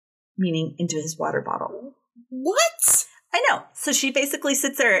 meaning into his water bottle. What? I know. So she basically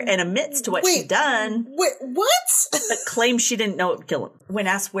sits there and admits to what she'd done. Wait, what? But claims she didn't know it would kill him. When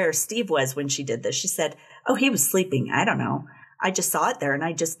asked where Steve was when she did this, she said, oh, he was sleeping. I don't know. I just saw it there and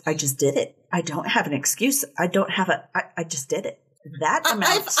I just did it. I don't have an excuse. I just did it. That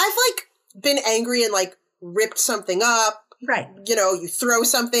amount. I've been angry and ripped something up. Right. You throw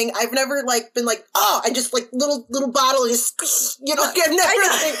something. I've never been oh, I just little bottle and just, I've never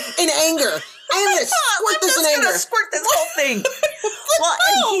in anger. I'm going to squirt this in anger. I'm going to squirt this whole thing. Well,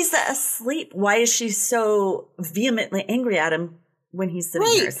 and he's asleep. Why is she so vehemently angry at him when he's sitting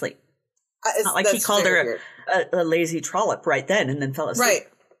there asleep? It's not like he called her a lazy trollop right then and then fell asleep.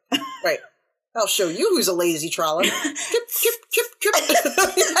 Right. I'll show you who's a lazy trollop. Chip.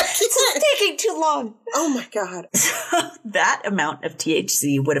 It's taking too long. Oh, my God. That amount of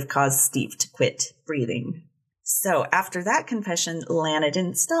THC would have caused Steve to quit breathing. So after that confession, Lana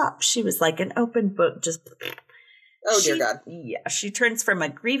didn't stop. She was like an open book, just... Oh, dear God. Yeah, she turns from a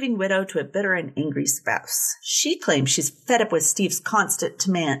grieving widow to a bitter and angry spouse. She claims she's fed up with Steve's constant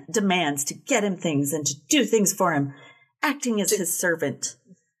demands to get him things and to do things for him, acting as his servant.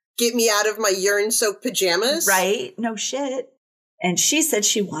 Get me out of my urine-soaked pajamas? Right? No shit. And she said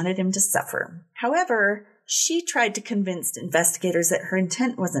she wanted him to suffer. However, she tried to convince investigators that her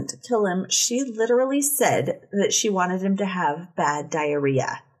intent wasn't to kill him. She literally said that she wanted him to have bad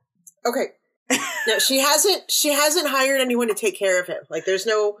diarrhea. Okay. No, she hasn't hired anyone to take care of him. There's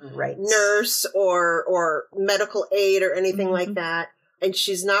no nurse or medical aid or anything like that. And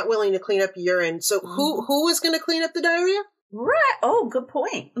she's not willing to clean up urine. So who is going to clean up the diarrhea? Right. Oh, good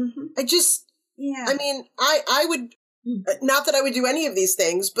point. I mean, I would, not that I would do any of these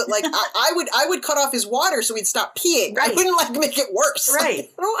things, but I would cut off his water so he'd stop peeing. Right. I wouldn't make it worse. Right.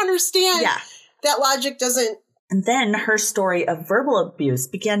 I don't understand. Yeah. That logic doesn't. And then her story of verbal abuse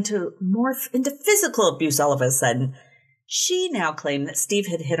began to morph into physical abuse all of a sudden. She now claimed that Steve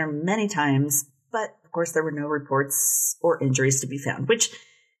had hit her many times, but of course there were no reports or injuries to be found, which,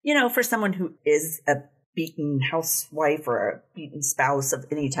 for someone who is a beaten housewife or a beaten spouse of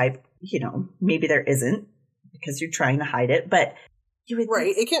any type. Maybe there isn't because you're trying to hide it, but you would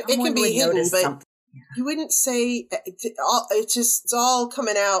right. It can be hidden, but you wouldn't say it's all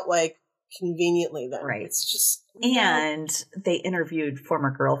coming out like conveniently then. Right. It's just. And they interviewed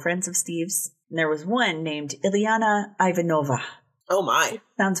former girlfriends of Steve's. And there was one named Ilyana Ivanova. Oh my.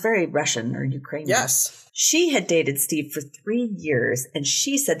 Sounds very Russian or Ukrainian. Yes. She had dated Steve for 3 years, and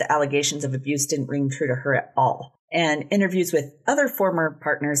she said the allegations of abuse didn't ring true to her at all. And interviews with other former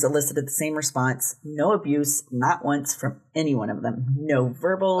partners elicited the same response. No abuse, not once, from any one of them. No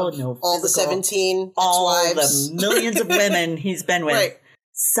verbal, no physical. All the 17 all ex-wives. The millions of women he's been with. Right.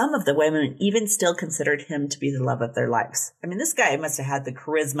 Some of the women even still considered him to be the love of their lives. I mean, this guy must have had the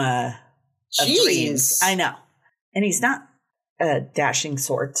charisma of dreams. I know. And he's not a dashing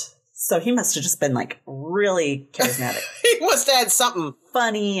sort. So he must have just been like really charismatic. He must have had something.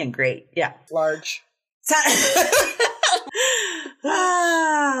 Funny and great. Yeah. Large.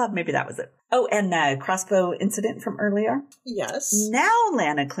 Maybe that was it. Oh, and the crossbow incident from earlier. Yes. Now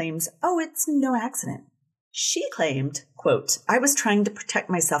Lana claims, it's no accident. She claimed, quote, I was trying to protect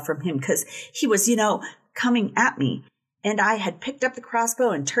myself from him because he was, coming at me. And I had picked up the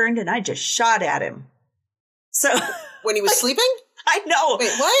crossbow and turned and I just shot at him. So when he was sleeping? I know.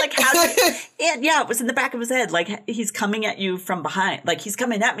 Wait, what? Like it was in the back of his head. Like he's coming at you from behind. Like he's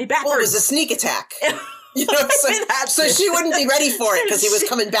coming at me backwards. Well, it was a sneak attack. So she wouldn't be ready for it because he was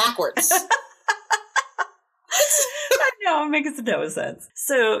coming backwards. I know, it makes no sense.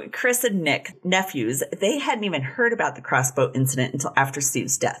 So Chris and Nick, nephews, they hadn't even heard about the crossbow incident until after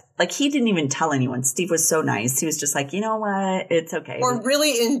Steve's death. Like, he didn't even tell anyone. Steve was so nice. He was just like, you know what? It's okay. Or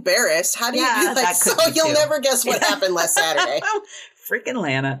really embarrassed. How do you be like, so you'll never guess what happened last Saturday? Freaking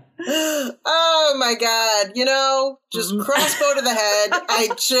Lana. Oh, my God. Just crossbow to the head.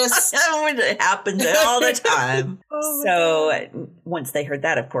 It happens all the time. So once they heard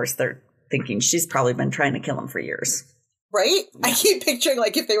that, of course, they're thinking she's probably been trying to kill him for years. Right? I keep picturing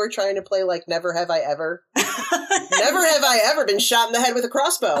like if they were trying to play like Never Have I Ever. Never have I ever been shot in the head with a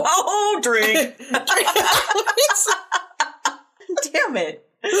crossbow. Oh, drink. Damn it.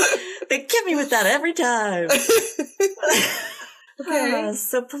 They get me with that every time. Okay.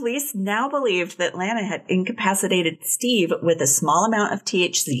 So police now believed that Lana had incapacitated Steve with a small amount of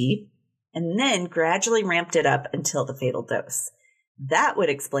THC and then gradually ramped it up until the fatal dose. That would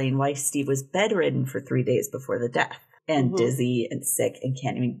explain why Steve was bedridden for 3 days before the death and dizzy and sick and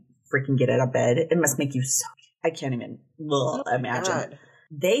can't even freaking get out of bed. It must make you so... I can't even imagine. God.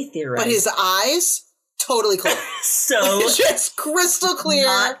 They theorized... But his eyes, totally clear. So... just crystal clear.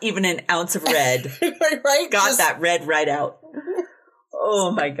 Not even an ounce of red. Right? Got that red right out.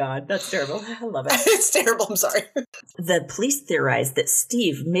 Oh my God, that's terrible. I love it. It's terrible, I'm sorry. The police theorized that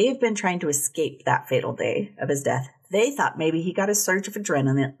Steve may have been trying to escape that fatal day of his death. They thought maybe he got a surge of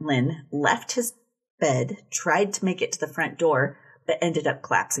adrenaline, left his bed, tried to make it to the front door, but ended up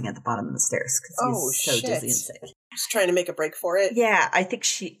collapsing at the bottom of the stairs because he's so dizzy and sick. Just trying to make a break for it? Yeah, I think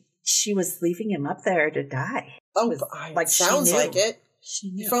she was leaving him up there to die. Oh, like sounds like it.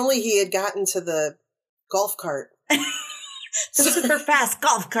 She knew. If only he had gotten to the golf cart. The super fast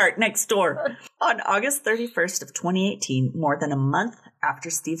golf cart next door. On August 31st of 2018, more than a month after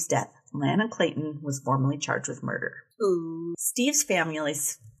Steve's death, Lana Clayton was formally charged with murder. Ooh. Steve's family?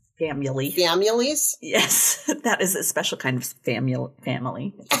 Families? Yes, that is a special kind of family.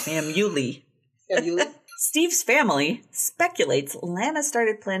 Family. Steve's family speculates Lana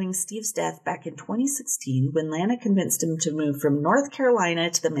started planning Steve's death back in 2016 when Lana convinced him to move from North Carolina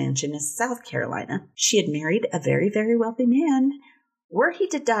to the mansion in South Carolina. She had married a very, very wealthy man. Were he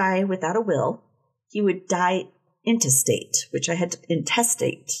to die without a will, he would die intestate,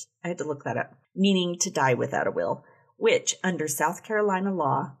 intestate. I had to look that up, meaning to die without a will, which under South Carolina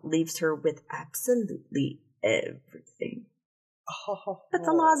law leaves her with absolutely everything. Oh. But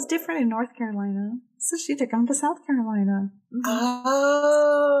the law is different in North Carolina. So she took him to South Carolina. Mm-hmm.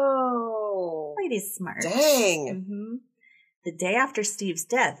 Oh. Lady's smart. Dang. Mm-hmm. The day after Steve's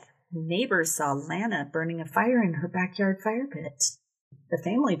death, neighbors saw Lana burning a fire in her backyard fire pit. The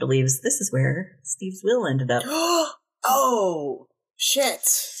family believes this is where Steve's will ended up. Oh, shit.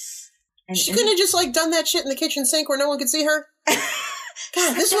 And she couldn't have just done that shit in the kitchen sink where no one could see her?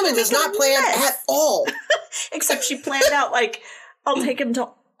 God, this woman does not plan at all. Except she planned out, I'll take him to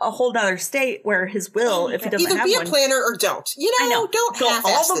a whole nother state where his will, if he doesn't have one. Either be a planner or don't. I know. Don't go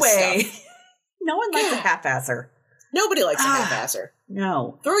half-ass all the way. Stuff. No one likes a half-asser. Nobody likes a half-asser.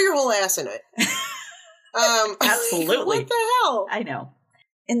 No. Throw your whole ass in it. Absolutely. What the hell? I know.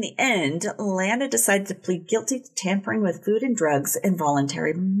 In the end, Lana decided to plead guilty to tampering with food and drugs and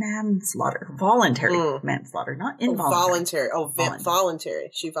voluntary manslaughter. Voluntary manslaughter, not involuntary. Voluntary.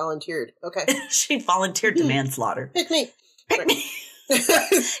 She volunteered. Okay. She volunteered to manslaughter. Pick me. Pick me.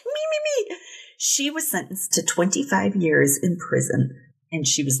 Me. She was sentenced to 25 years in prison, and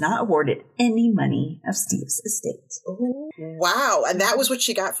she was not awarded any money of Steve's estate. Wow. And that was what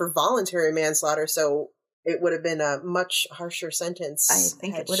she got for voluntary manslaughter, so it would have been a much harsher sentence. I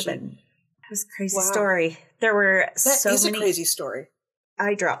think it would have been. It was a crazy story. There were That is a crazy story.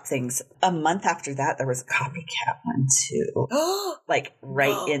 I dropped things. A month after that, there was a copycat one too.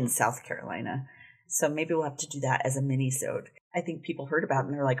 In South Carolina. So maybe we'll have to do that as a mini-sode. I think people heard about it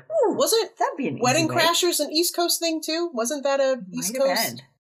and they're like, ooh, that'd be an Wedding easy way. Crashers an East Coast thing too? Wasn't that a East Coast?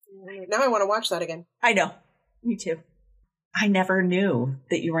 Now I want to watch that again. I know. Me too. I never knew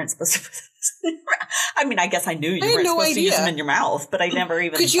that you weren't supposed to put this. I mean, I guess I knew you weren't supposed to use them in your mouth, but I never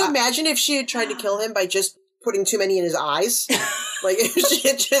even Could you imagine if she had tried to kill him by just putting too many in his eyes? Like, if she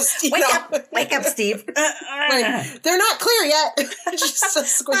had just, Wake up, Steve. Like, they're not clear yet.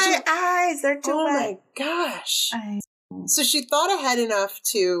 Just my eyes, they're too my gosh. So she thought ahead enough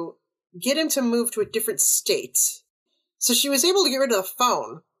to get him to move to a different state. So she was able to get rid of the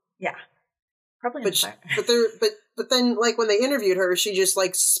phone. Yeah. Probably. But then, like, when they interviewed her, she just,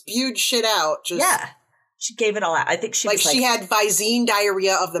 like, spewed shit out. She gave it all out. I think she was she had Visine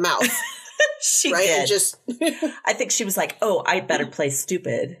diarrhea of the mouth. She right? did. I think she was like, oh, I better play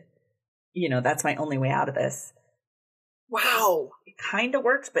stupid. You know, that's my only way out of this. Wow. It kind of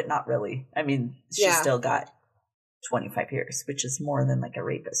worked, but not really. I mean, she still got 25 years, which is more than like a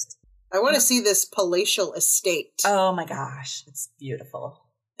rapist. I want to see this palatial estate. Oh my gosh. It's beautiful.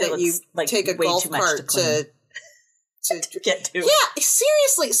 That you like take a golf cart to get to. Yeah,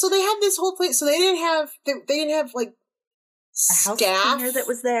 seriously. So they had this whole place. So they didn't have like a house staff cleaner that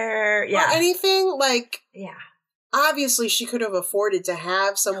was there. Or anything. Like, yeah. Obviously, she could have afforded to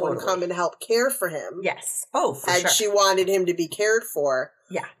have someone come and help care for him. Yes. Oh, for sure. Had she wanted him to be cared for.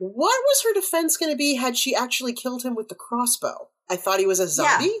 Yeah. What was her defense going to be had she actually killed him with the crossbow? I thought he was a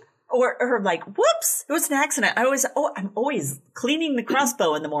zombie. Yeah. Or like, whoops, it was an accident. I'm always cleaning the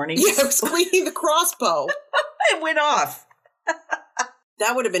crossbow in the morning. Yeah, I was cleaning the crossbow. It went off.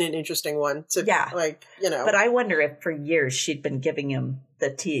 That would have been an interesting one to, But I wonder if for years she'd been giving him the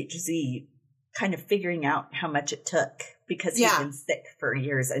THZ, kind of figuring out how much it took because he'd been sick for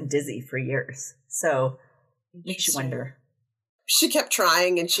years and dizzy for years. So it makes you wonder. She kept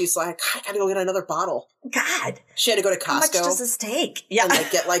trying, and she's like, I gotta go get another bottle. God. She had to go to Costco. How much does this take? Yeah. And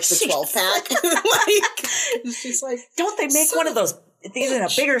get like the 12-pack. She's like, don't they make one of those these in a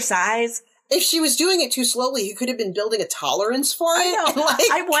bigger size? If she was doing it too slowly, you could have been building a tolerance for it. I know.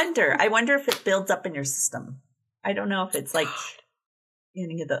 I wonder if it builds up in your system. I don't know if it's like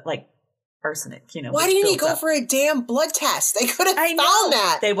any of the arsenic, Why didn't you go for a damn blood test? They could have found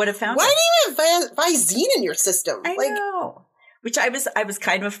that. They would have found Why do you have Visine in your system? I know. Which I was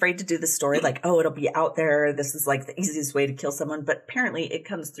kind of afraid to do the story, it'll be out there. This is like the easiest way to kill someone. But apparently it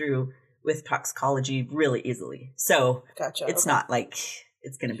comes through with toxicology really easily. So it's not like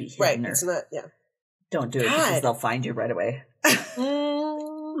it's going to be hidden. Right, it's not, Don't do it because they'll find you right away.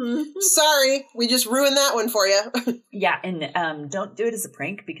 Sorry, we just ruined that one for you. Yeah, and don't do it as a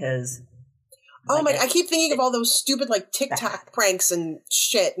prank because... Oh my! I keep thinking of all those stupid TikTok pranks and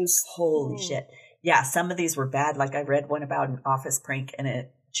shit. And holy shit! Yeah, some of these were bad. Like I read one about an office prank, and a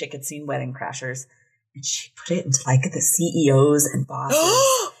chick had seen Wedding Crashers, and she put it into the CEOs and bosses.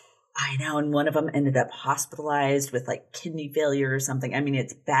 I know, and one of them ended up hospitalized with kidney failure or something. I mean,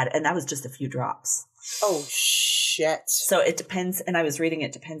 it's bad, and that was just a few drops. Oh shit! So it depends, and I was reading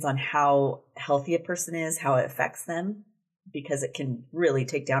it depends on how healthy a person is, how it affects them. Because it can really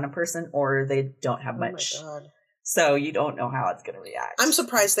take down a person, or they don't have much. Oh my God. So you don't know how it's going to react. I'm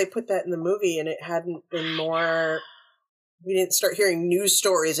surprised they put that in the movie and it hadn't been more. We didn't start hearing news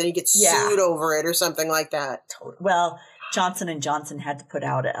stories and he gets sued over it or something like that. Totally. Well, Johnson & Johnson had to put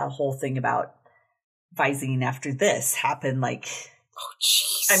out a whole thing about Visine after this happened. Oh,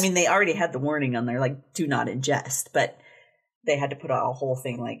 jeez. I mean, they already had the warning on there, do not ingest, but they had to put out a whole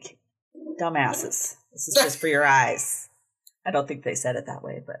thing dumbasses. This is just for your eyes. I don't think they said it that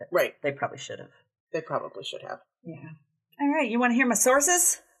way, but they probably should have. They probably should have. Yeah. All right. You want to hear my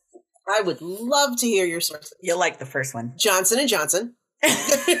sources? I would love to hear your sources. You'll like the first one. Johnson & Johnson.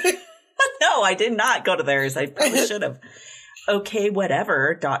 No, I did not go to theirs. I probably should have.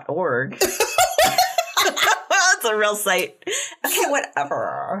 OKWhatever.org. That's a real site. Okay,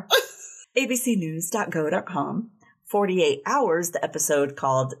 whatever. abcnews.go.com. 48 Hours, the episode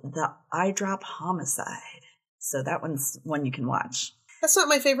called The Eye Drop Homicide. So that one's one you can watch. That's not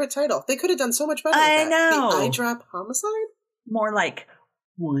my favorite title. They could have done so much better with that. I know. The Eye Drop Homicide? More like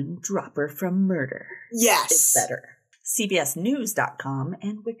One Dropper from Murder. Yes. It's better. CBSNews.com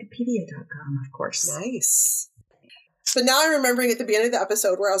and Wikipedia.com, of course. Nice. But now I'm remembering at the beginning of the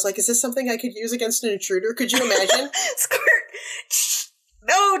episode where I was like, is this something I could use against an intruder? Could you imagine? Squirt!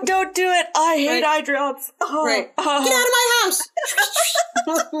 No, don't do it. I hate eye drops. Oh, Right. oh. Get out of my house!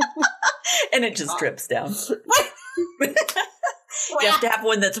 And it just drips down. You have to have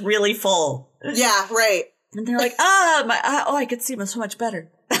one that's really full. Yeah, right. And they're like, I could see so much better.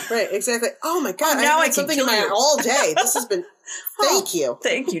 Right, exactly. Oh my God, now I've I had can something kill in my you. all day. This has been, thank you.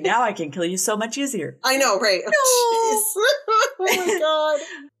 Thank you. Now I can kill you so much easier. I know, right. No. Oh my God.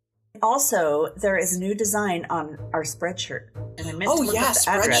 Also, there is a new design on our Spreadshirt. And I meant to look up the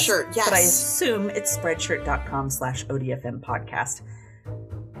address, Spreadshirt, yes. but I assume it's spreadshirt.com/ODFM podcast.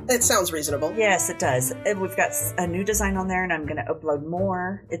 It sounds reasonable. Yes, it does. And we've got a new design on there, and I'm going to upload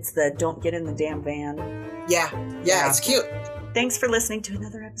more. It's the Don't Get in the Damn Van. Yeah, it's cute. Thanks for listening to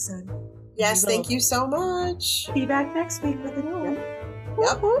another episode. Yes, thank you so much. Be back next week with a new one.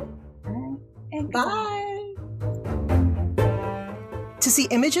 Yep. All right. And Bye. To see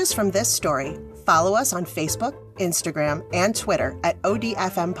images from this story, follow us on Facebook, Instagram, and Twitter at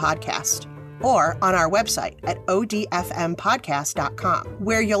ODFM Podcast, or on our website at odfmpodcast.com,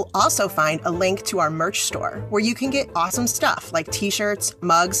 where you'll also find a link to our merch store, where you can get awesome stuff like t-shirts,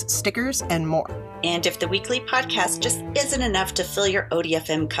 mugs, stickers, and more. And if the weekly podcast just isn't enough to fill your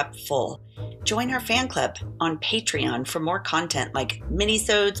ODFM cup full, join our fan club on Patreon for more content like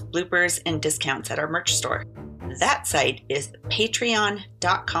minisodes, bloopers, and discounts at our merch store. That site is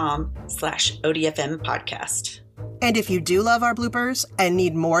patreon.com/ODFM podcast. And if you do love our bloopers and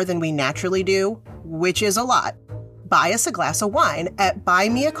need more than we naturally do, which is a lot, buy us a glass of wine at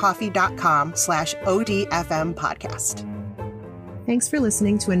buymeacoffee.com/ODFM podcast. Thanks for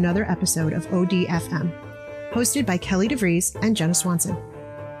listening to another episode of ODFM, hosted by Kelly DeVries and Jenna Swanson.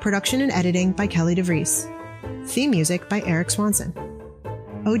 Production and editing by Kelly DeVries. Theme music by Eric Swanson.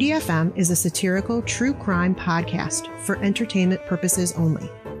 ODFM is a satirical true crime podcast for entertainment purposes only.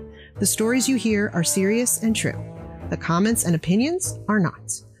 The stories you hear are serious and true. The comments and opinions are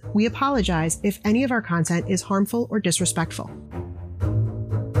not. We apologize if any of our content is harmful or disrespectful.